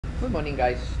Good morning,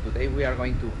 guys. Today we are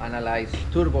going to analyze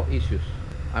turbo issues,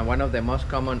 and one of the most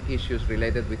common issues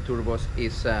related with turbos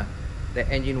is the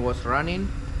engine was running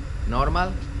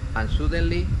normal and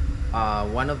suddenly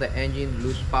one of the engine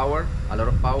lose power, a lot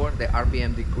of power, the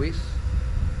RPM decrease,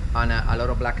 and a lot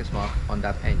of black smoke on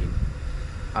that engine.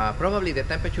 Probably the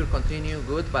temperature continue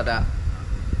good, but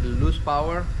lose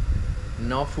power,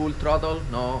 no full throttle,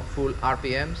 no full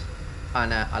RPMs,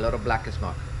 and a lot of black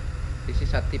smoke. This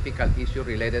is a typical issue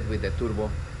related with the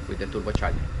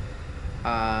turbocharger.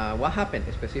 What happened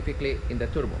specifically in the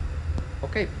turbo?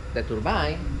 Okay, the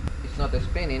turbine is not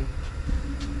spinning.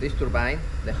 This turbine,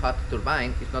 the hot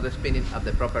turbine, is not spinning at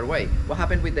the proper way. What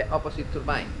happened with the opposite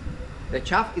turbine? The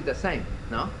shaft is the same,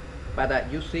 no?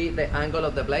 But you see the angle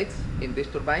of the blades in this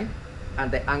turbine and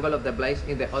the angle of the blades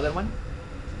in the other one?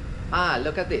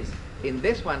 Look at this. In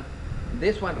this one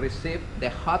received the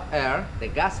hot air, the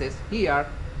gases here,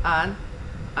 and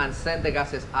send the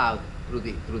gases out through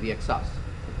the exhaust.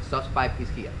 The exhaust pipe is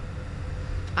here.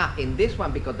 In this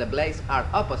one, because the blades are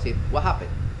opposite, what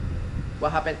happened?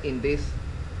 What happened in this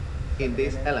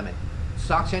element?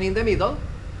 Suction in the middle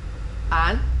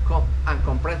and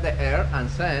compress the air and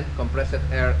send compressed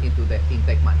air into the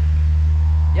intake manifold.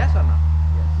 Yes or no?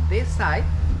 Yes.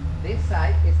 This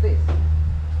side is this.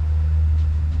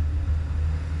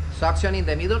 Suction in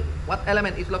the middle. What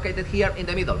element is located here in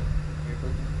the middle?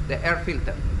 The air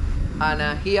filter. And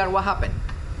here what happened?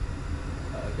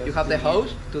 You have the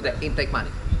hose to the intake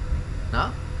manifold.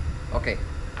 No? Okay.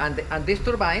 And this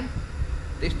turbine,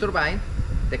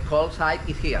 the cold side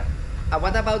is here.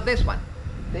 What about this one?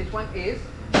 This one is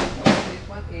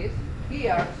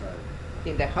here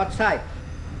in the hot side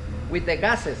with the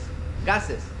gases.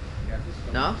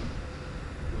 No?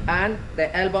 And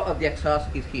the elbow of the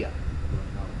exhaust is here.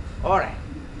 All right.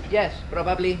 Yes,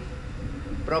 probably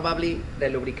the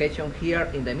lubrication here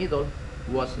in the middle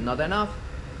was not enough.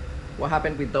 What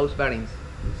happened with those bearings?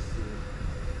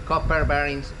 Copper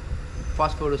bearings,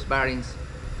 phosphorus bearings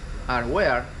are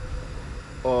wear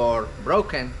or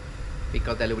broken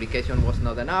because the lubrication was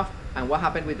not enough. And what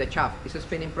happened with the shaft? Is it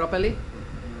spinning properly?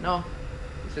 No,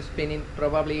 it's spinning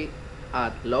probably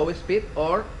at low speed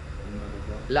or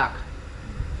lag.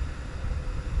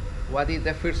 What is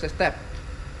the first step?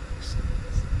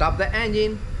 Stop the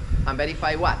engine and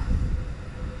verify what?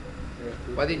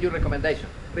 What is your recommendation?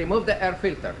 Remove the air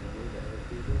filter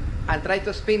and try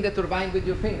to spin the turbine with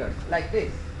your fingers, like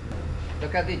this.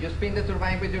 Look at this, you spin the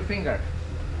turbine with your finger.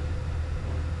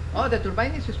 Oh, the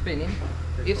turbine is spinning,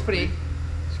 it's free.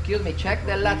 Excuse me, check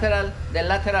the lateral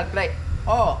plate.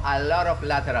 Oh, a lot of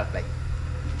lateral plate.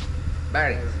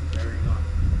 Bearings.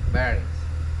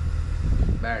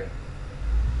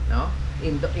 No?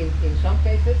 In some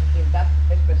cases, in that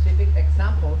specific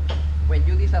example, when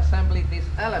you disassemble this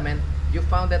element, you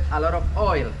found that a lot of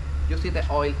oil. You see the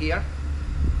oil here?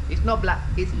 It's not black.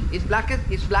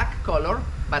 It's black color,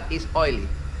 but it's oily.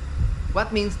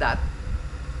 What means that?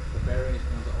 The bearing is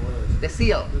not the oil. The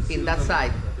seal in that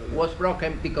side was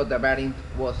broken because the bearings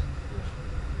were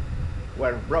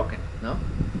broken. No?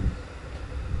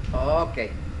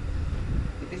 Okay.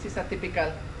 This is a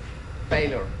typical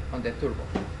failure on the turbo.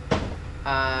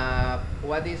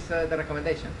 What is the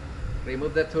recommendation?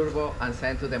 Remove the turbo and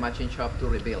send to the machine shop to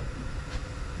rebuild.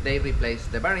 They replace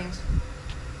the bearings,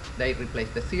 they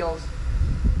replace the seals,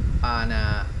 and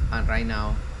right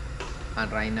now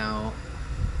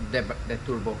the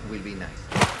turbo will be nice.